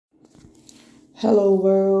Hello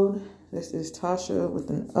world, this is Tasha with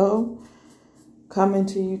an O, coming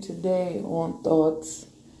to you today on thoughts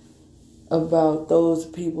about those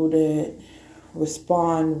people that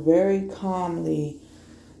respond very calmly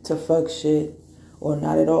to fuck shit or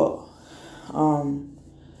not at all.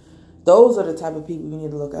 Those are the type of people you need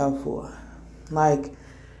to look out for. Like,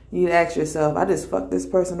 you ask yourself, I just fucked this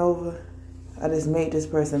person over, I just made this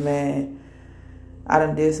person mad, I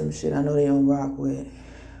done did some shit I know they don't rock with.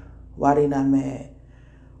 Why they not mad?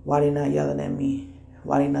 Why they not yelling at me?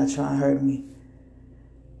 Why they not trying to hurt me?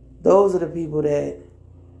 Those are the people that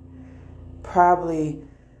probably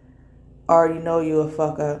already know you a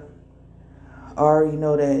fuck up. Already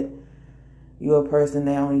know that you're a person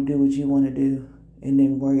that only do what you want to do and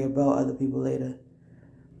then worry about other people later.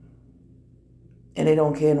 And they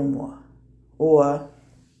don't care no more. Or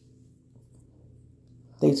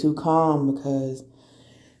they too calm because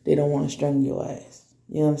they don't want to strangle your ass.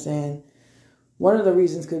 You know what I'm saying? One of the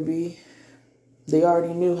reasons could be they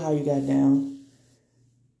already knew how you got down.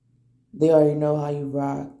 They already know how you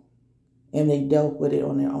rock. And they dealt with it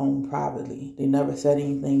on their own privately. They never said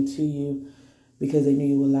anything to you because they knew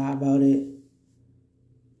you would lie about it.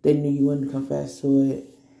 They knew you wouldn't confess to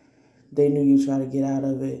it. They knew you try to get out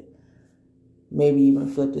of it. Maybe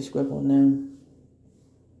even flip the script on them.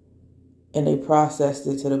 And they processed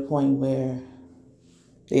it to the point where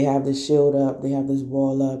they have this shield up, they have this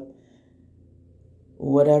wall up.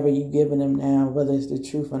 Whatever you giving them now, whether it's the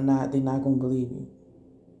truth or not, they're not going to believe you.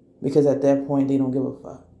 Because at that point, they don't give a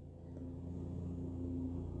fuck.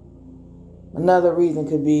 Another reason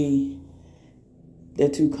could be they're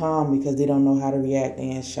too calm because they don't know how to react.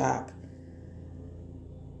 They're in shock.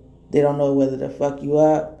 They don't know whether to fuck you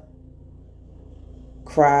up,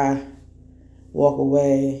 cry, walk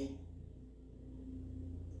away,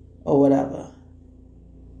 or whatever.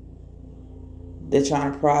 They're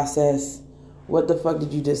trying to process, what the fuck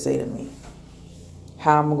did you just say to me?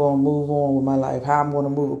 How am I going to move on with my life? How am I going to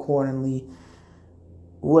move accordingly?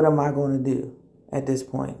 What am I going to do at this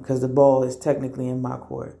point? Because the ball is technically in my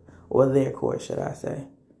court, or their court, should I say.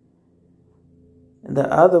 And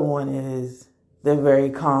the other one is they're very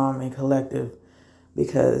calm and collective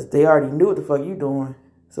because they already knew what the fuck you doing.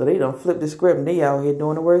 So they done flipped the script and they out here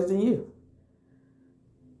doing it worse than you.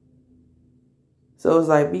 So it's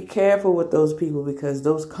like, be careful with those people because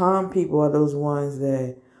those calm people are those ones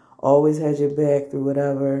that always had your back through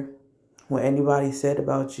whatever, what anybody said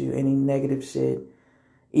about you, any negative shit,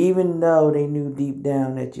 even though they knew deep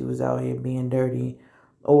down that you was out here being dirty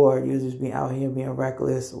or you was just out here being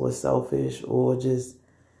reckless or selfish or just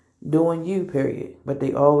doing you, period. But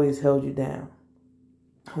they always held you down.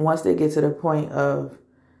 Once they get to the point of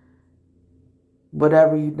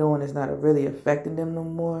whatever you're doing is not really affecting them no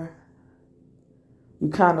more, you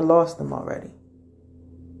kind of lost them already.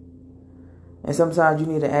 And sometimes you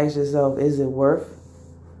need to ask yourself, is it worth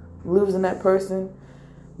losing that person?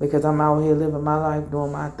 Because I'm out here living my life,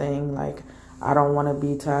 doing my thing. Like, I don't want to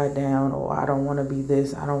be tied down, or I don't want to be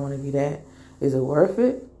this, I don't want to be that. Is it worth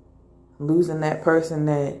it? Losing that person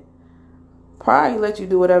that probably let you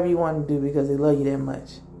do whatever you want to do because they love you that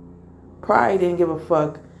much. Probably didn't give a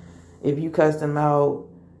fuck if you cussed them out,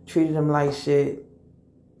 treated them like shit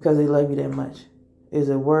because they love you that much. Is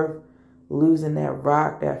it worth losing that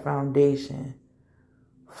rock, that foundation,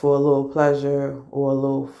 for a little pleasure or a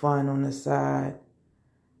little fun on the side?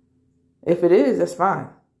 If it is, that's fine.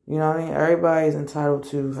 You know what I mean? Everybody's entitled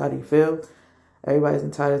to how they feel. Everybody's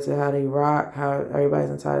entitled to how they rock. Everybody's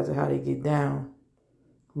entitled to how they get down.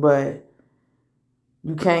 But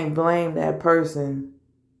you can't blame that person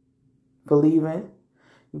for leaving.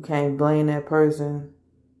 You can't blame that person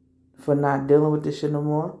for not dealing with this shit no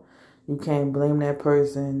more. You can't blame that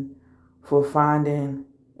person for finding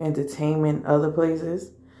entertainment other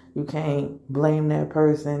places. You can't blame that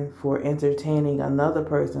person for entertaining another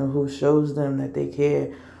person who shows them that they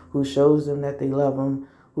care, who shows them that they love them,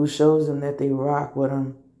 who shows them that they rock with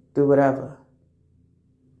them through whatever.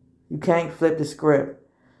 You can't flip the script.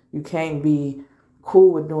 You can't be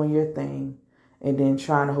cool with doing your thing and then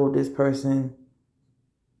trying to hold this person,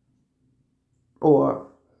 or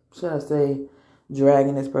should I say,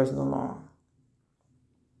 dragging this person along.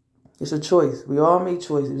 It's a choice. We all make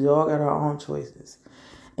choices. We all got our own choices.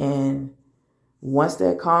 And once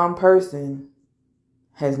that calm person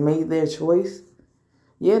has made their choice,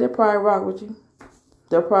 yeah, they'll probably rock with you.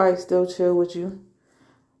 They'll probably still chill with you.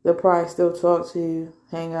 They'll probably still talk to you,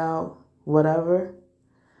 hang out, whatever.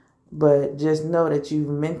 But just know that you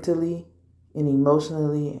mentally and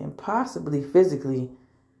emotionally and possibly physically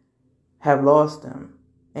have lost them.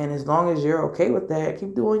 And as long as you're okay with that,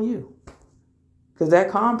 keep doing you. Because that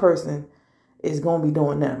calm person is going to be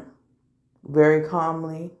doing them. very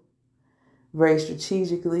calmly, very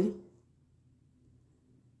strategically.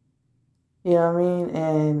 You know what I mean?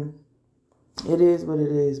 And it is what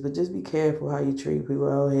it is. But just be careful how you treat people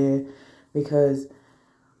out here, because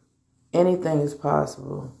anything is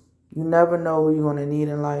possible. You never know who you're going to need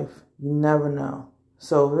in life. You never know.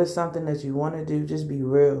 So if it's something that you want to do, just be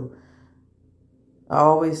real. I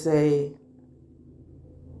always say,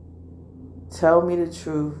 tell me the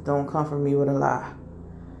truth. Don't come for me with a lie.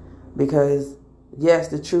 Because, yes,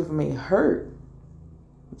 the truth may hurt.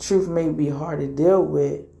 The truth may be hard to deal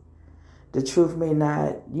with. The truth you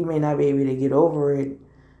may not be able to get over it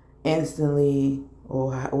instantly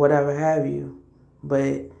or whatever have you.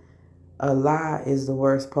 But a lie is the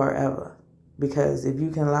worst part ever. Because if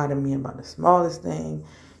you can lie to me about the smallest thing,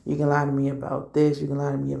 you can lie to me about this, you can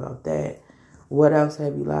lie to me about that. What else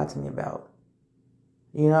have you lied to me about?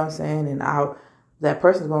 You know what I'm saying? And that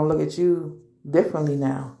person's going to look at you differently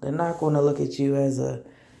now. They're not going to look at you as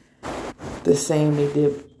the same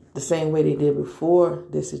way they did before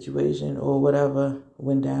this situation or whatever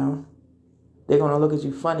went down. They're going to look at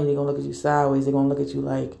you funny. They're going to look at you sideways. They're going to look at you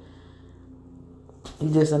like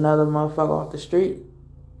you just another motherfucker off the street.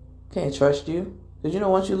 Can't trust you. Because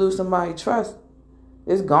once you lose somebody trust,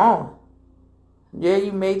 it's gone. Yeah,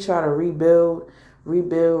 you may try to rebuild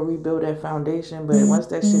that foundation, but once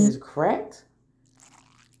that shit is cracked,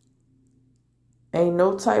 ain't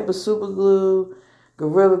no type of super glue,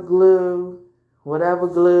 gorilla glue, whatever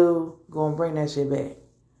glue gonna bring that shit back.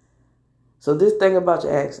 So just think about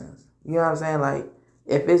your actions. You know what I'm saying? Like,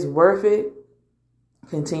 if it's worth it,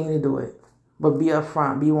 continue to do it. But be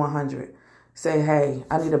upfront, be 100. Say, hey,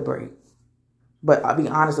 I need a break. But I'll be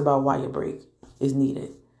honest about why your break is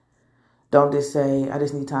needed. Don't just say, I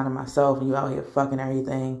just need time to myself and you out here fucking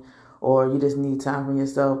everything. Or you just need time for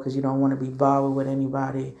yourself because you don't want to be bothered with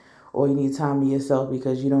anybody. Or you need time to yourself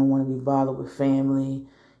because you don't want to be bothered with family.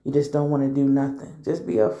 You just don't want to do nothing. Just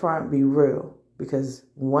be upfront, be real. Because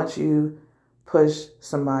once you push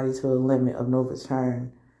somebody to a limit of no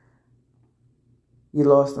return, you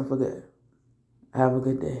lost them for good. Have a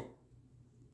good day.